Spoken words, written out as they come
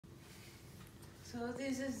So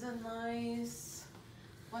this is the nice,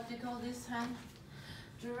 what do you call this, hand?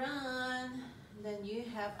 Duran. Then you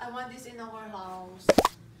have, I want this in our house,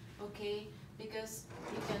 okay? Because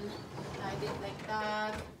you can hide it like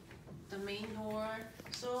that, the main door.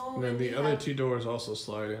 So and then the other two doors also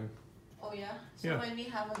slide in. Oh yeah? So yeah. When we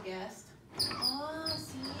have a guest, oh,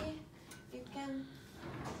 see? It can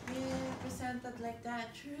be presented like that.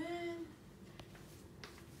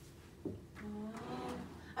 Oh.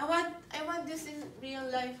 I want this in real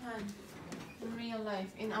life, hon. In real life,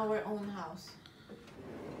 in our own house.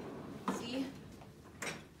 See?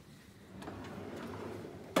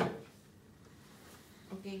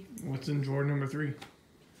 Okay. What's in drawer number 3?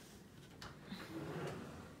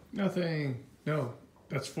 Nothing. No,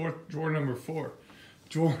 that's drawer number 4.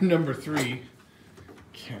 Drawer number 3.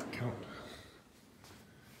 Can't count.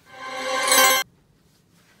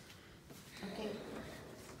 Okay.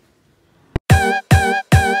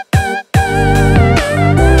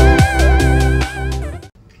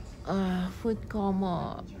 Food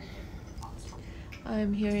coma.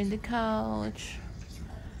 I'm here in the couch.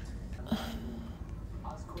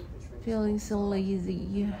 Feeling so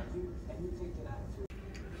lazy.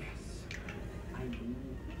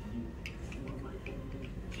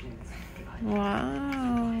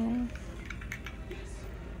 Wow.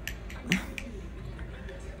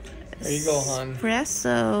 There you go, hon.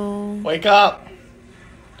 Espresso. Wake up!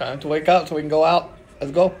 Time to wake up so we can go out.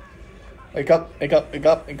 Let's go. Wake up, wake up, wake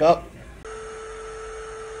up, wake up.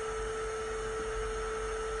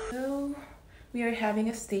 So, we are having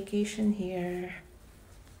a staycation here.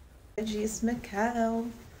 𝘓𝘕 Macau.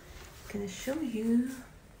 Gonna show you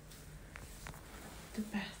the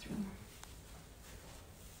bathroom.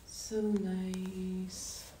 So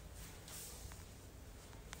nice.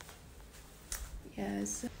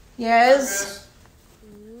 Yes. Yes.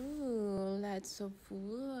 Ooh, lots of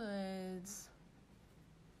foods.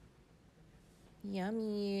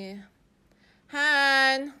 Yummy.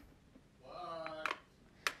 Han. What?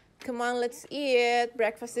 Come on, let's eat.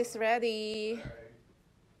 Breakfast is ready.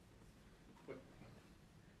 Right.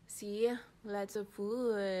 See? Lots of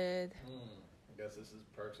food. I guess this is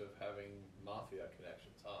perks of having mafia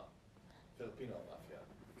connections, huh? Filipino mafia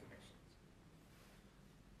connections.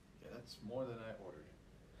 Yeah, that's more than I ordered.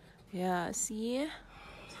 Yeah, see?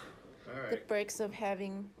 Alright. The perks of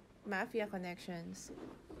having mafia connections.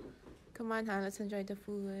 Come on, Han, let's enjoy the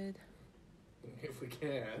food. If we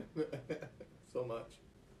can. So much.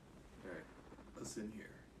 Alright, let's in here.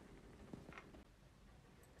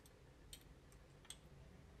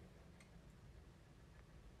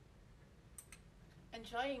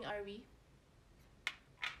 Enjoying, are we?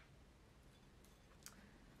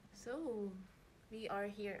 So, we are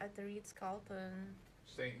here at the Ritz-Carlton.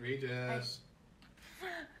 St.Regis.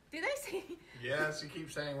 Did I say? Yes, you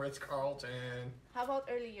keep saying Ritz-Carlton. How about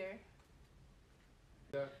earlier?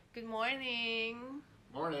 Yeah. Good morning.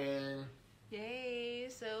 Morning. Yay!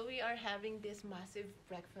 So we are having this massive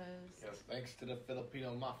breakfast. Yes, thanks to the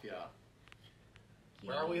Filipino mafia. Yay.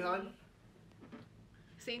 Where are we, hon?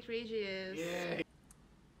 St.Regis. Yay!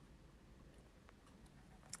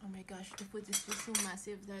 Oh my gosh, the food is just so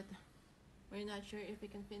massive that we're not sure if we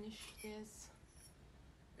can finish this.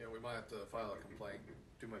 Yeah, we might have to file a complaint.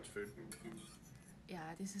 Too much food.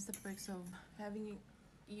 Yeah, this is the perks of having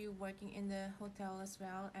you working in the hotel as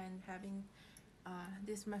well and having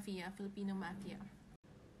this mafia, Filipino mafia.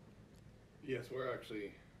 Yes, we're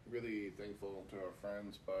actually really thankful to our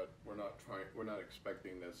friends, but we're not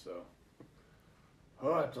expecting this, so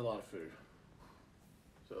that's a lot of food.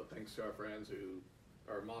 So thanks to our friends who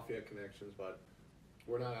are mafia connections, but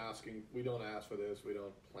we don't ask for this, we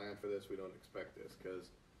don't plan for this, we don't expect this, because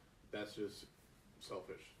that's just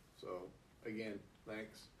selfish. So again,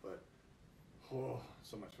 thanks, but so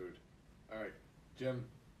much food. Alright, Jim.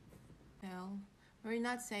 Well, we're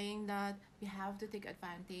not saying that we have to take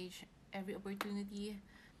advantage every opportunity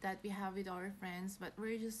that we have with our friends, but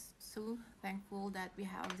we're just so thankful that we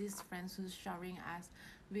have these friends who's showering us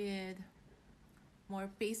with more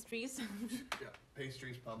pastries. Yeah,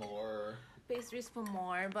 pastries for more. Pastries for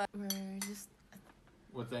more, but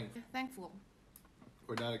we're thankful.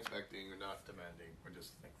 We're not expecting, we're not demanding, we're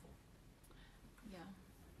just thankful. Yeah.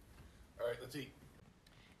 Alright, let's eat.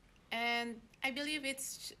 And I believe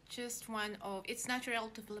it's just it's natural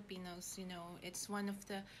to Filipinos, you know. It's one of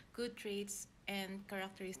the good traits and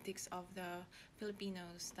characteristics of the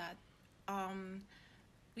Filipinos that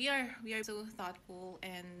we are so thoughtful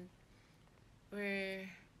and we're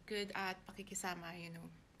good at pakikisama, you know.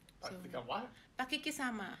 So, what?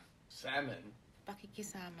 Pakikisama. Salmon.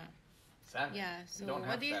 Pakikisama. Salmon. Yeah, so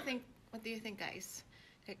what do you think, guys?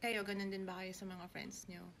 Kayo, ganun din ba kayo sa mga friends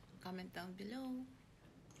nyo? comment down below.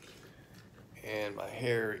 And my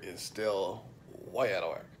hair is still way out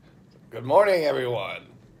of whack. Good morning, everyone.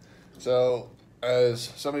 So, as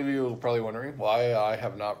some of you are probably wondering why I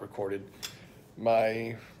have not recorded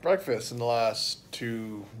my breakfast in the last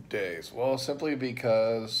 2 days. Well, simply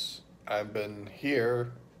because I've been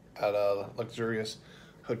here at a luxurious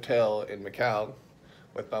hotel in Macau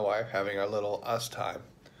with my wife having our little us time.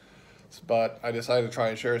 But I decided to try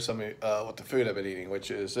and share some with the food I've been eating,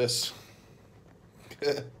 which is this.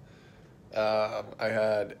 I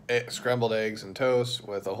had scrambled eggs and toast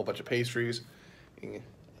with a whole bunch of pastries,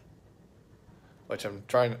 which I'm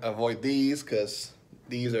trying to avoid these because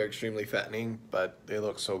these are extremely fattening, but they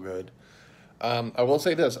look so good. I will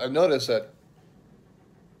say this, I've noticed that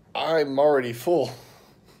I'm already full,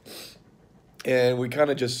 and we kind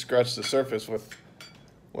of just scratched the surface with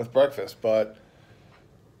breakfast, but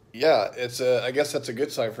yeah, I guess that's a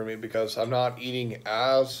good sign for me because I'm not eating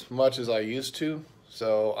as much as I used to.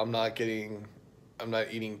 So I'm not eating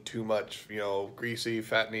too much, greasy,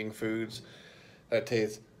 fattening foods that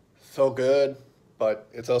taste so good, but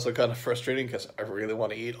it's also kind of frustrating because I really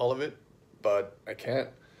want to eat all of it, but I can't.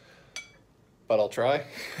 But I'll try.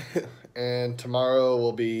 And tomorrow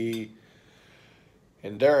will be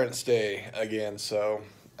Endurance Day again, so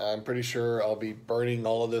I'm pretty sure I'll be burning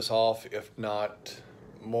all of this off, if not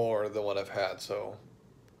more than what I've had. So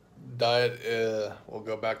diet will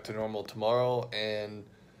go back to normal tomorrow, and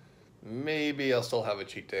maybe I'll still have a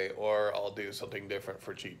cheat day, or I'll do something different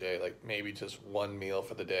for cheat day, like maybe just one meal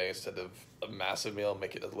for the day instead of a massive meal,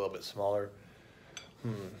 make it a little bit smaller.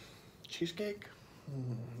 Cheesecake?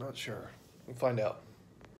 Not sure. We'll find out.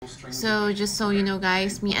 So just so you know,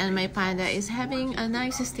 guys, me and my panda is having a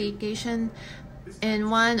nice staycation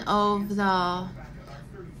in one of the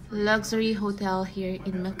luxury hotel here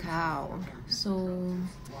in Macau. So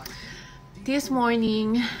this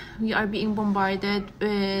morning we are being bombarded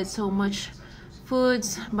with so much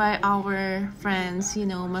foods by our friends,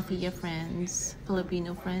 mafia friends,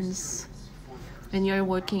 Filipino friends. When you're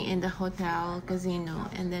working in the hotel casino,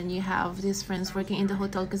 and then you have these friends working in the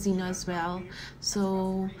hotel casino as well.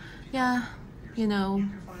 So yeah,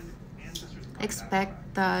 expect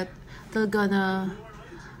that they're gonna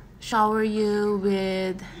shower you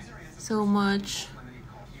with so much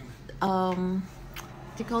what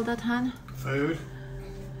do you call that, Han? Food,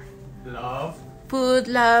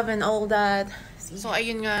 love, and all that. So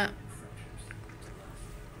ayun nga,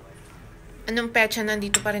 anong petsa,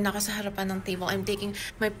 nandito pa rin ako sa harapan ng table. I'm taking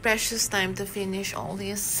my precious time to finish all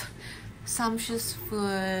these sumptuous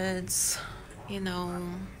foods.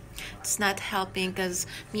 It's not helping because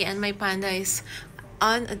me and my panda is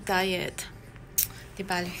on a diet. Di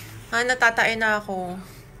bale. Natatay na ako.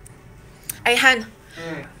 Ay, Han,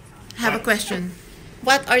 I have a question.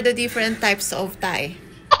 What are the different types of tae?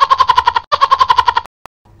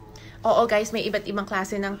 Oo, guys, may iba't ibang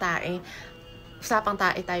klase ng tae. Usapang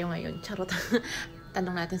tae tayo ngayon. Charot.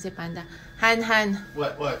 Tanong natin si Panda. Han.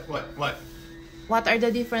 What? What are the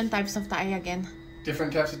different types of tae again? Different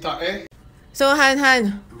types of tae? So,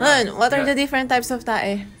 Han, what are the different types of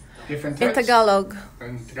tae? Different types? In Tagalog.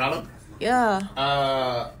 In Tagalog? Yeah.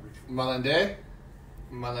 Malande,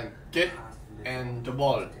 malangkit, and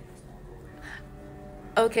tabol.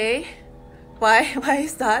 Okay. Why? Why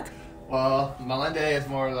is that? Well, malande is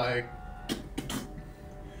more like...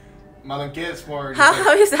 Malangkit is more...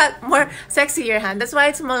 How is that more sexier, Han? That's why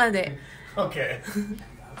it's malande. Okay.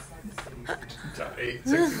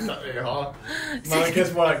 Sexy tae, huh? Malangkit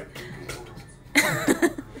is more like...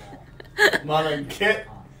 Malangkit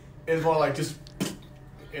is more like just...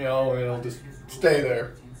 just stay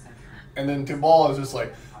there. And then tabol is just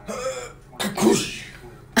like...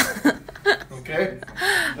 Okay?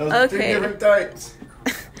 Those are 3 different types.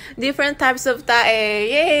 Different types of tae.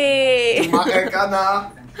 Yay! Kumain ka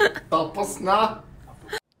na. Tapos na.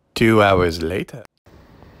 2 hours later.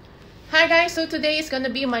 Hi guys, so today is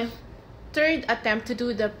gonna be my 3rd attempt to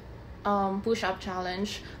do the push-up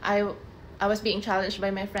challenge. I was being challenged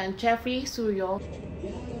by my friend 𝘓𝘰𝘰𝘥𝘷𝘪𝘣𝘦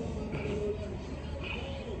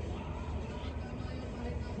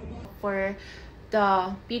for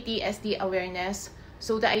the PTSD awareness.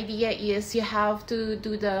 So the idea is you have to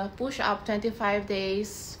do the push-up 25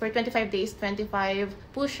 days, 25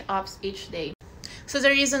 push-ups each day. So the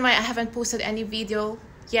reason why I haven't posted any video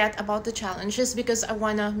yet about the challenge is because I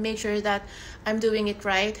want to make sure that I'm doing it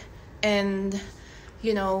right, and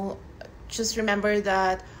just remember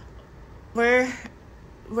that we're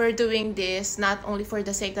doing this not only for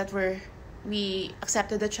the sake that we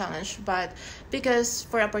accepted the challenge, but because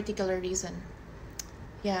for a particular reason.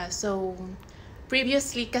 Yeah, so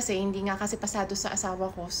previously kasi hindi nga kasi pasado sa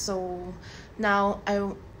asawa ko, so now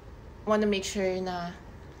want to make sure na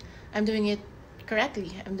I'm doing it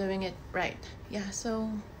correctly. I'm doing it right. Yeah,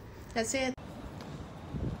 so that's it.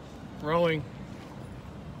 Rolling.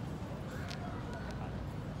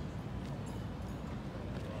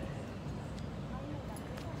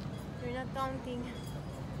 You're not counting.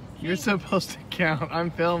 You're supposed to count.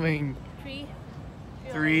 I'm filming. 3.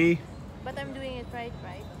 3. But I'm doing it right?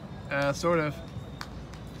 Sort of.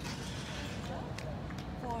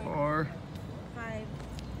 4. 4. 5.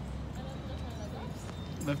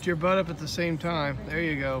 Lift your butt up at the same time. There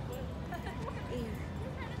you go. 8.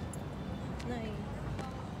 9.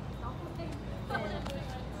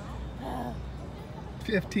 10.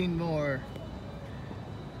 15 more.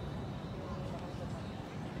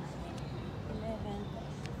 11.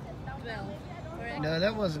 12. Correct? No,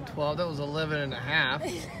 that wasn't 12. That was 11 and a half.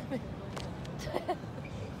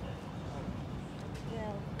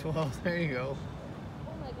 12. There you go.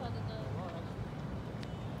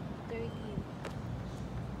 13.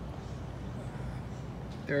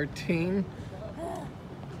 13.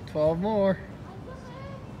 12 more.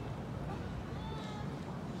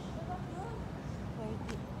 14.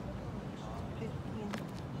 15.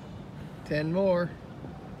 10 more.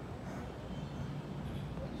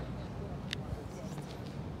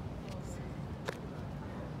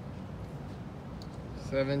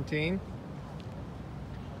 17.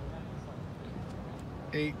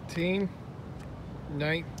 18.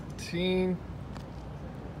 19.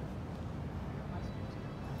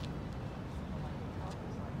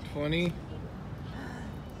 20.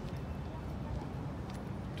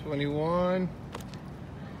 21.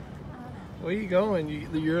 Where are you going?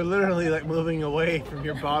 You're literally like moving away from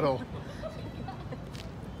your bottle.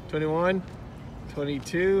 21.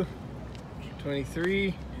 22.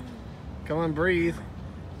 23. Come on, breathe.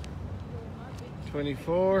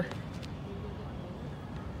 24.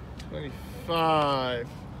 25.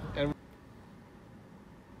 And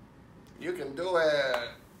you can do it.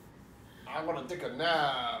 I want to take a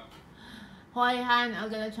nap. Hoy, Han, I'm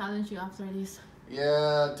gonna challenge you after this.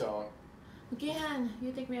 Yeah, don't. Okay, Han,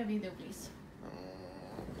 you take me a video, please.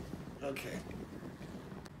 Okay.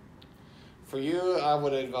 For you, I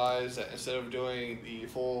would advise that instead of doing the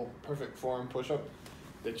full perfect form push-up,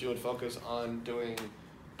 that you would focus on doing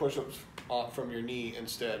push-ups from your knee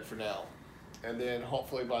instead for now. And then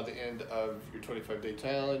hopefully by the end of your 25-day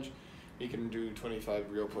challenge, you can do 25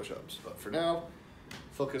 real push-ups. But for now,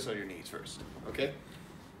 focus on your knees first, okay?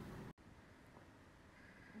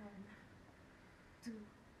 1, 2,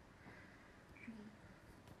 3,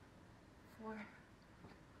 4, 5,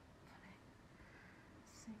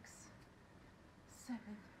 6, 7,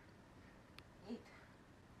 8,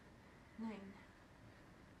 9,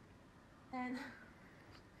 10.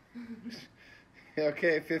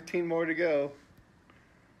 Okay, 15 more to go.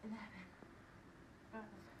 11, 12,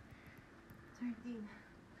 13,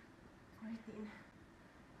 14,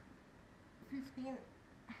 15.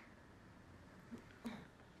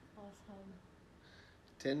 Awesome.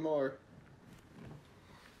 10 more.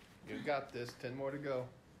 You got this. 10 more to go.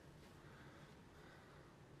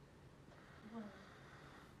 1,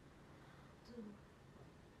 2,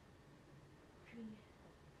 3,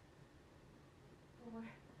 4,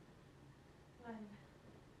 5.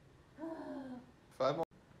 5 more.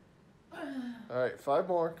 All right, 5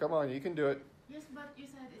 more. Come on, you can do it. Yes, but you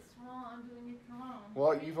said it's wrong. I'm doing it wrong.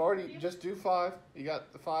 Well, you've already, just do 5. You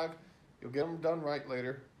got the 5. You'll get them done right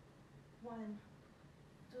later. 1,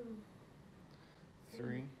 2,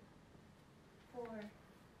 3. 4.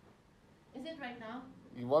 Is it right now?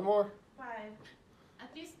 You one more? 5.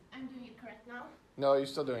 At least I'm doing it correct now. No, you're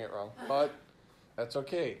still doing it wrong. But that's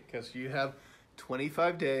okay, because you have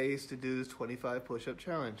 25 days to do this 25 push-up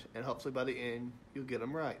challenge. And hopefully by the end, you'll get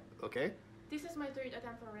them right, okay? This is my 3rd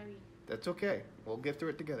attempt already. That's okay. We'll get through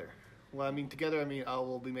it together. Well, I mean, together, I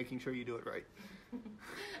will be making sure you do it right.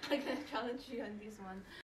 I'm gonna challenge you on this one.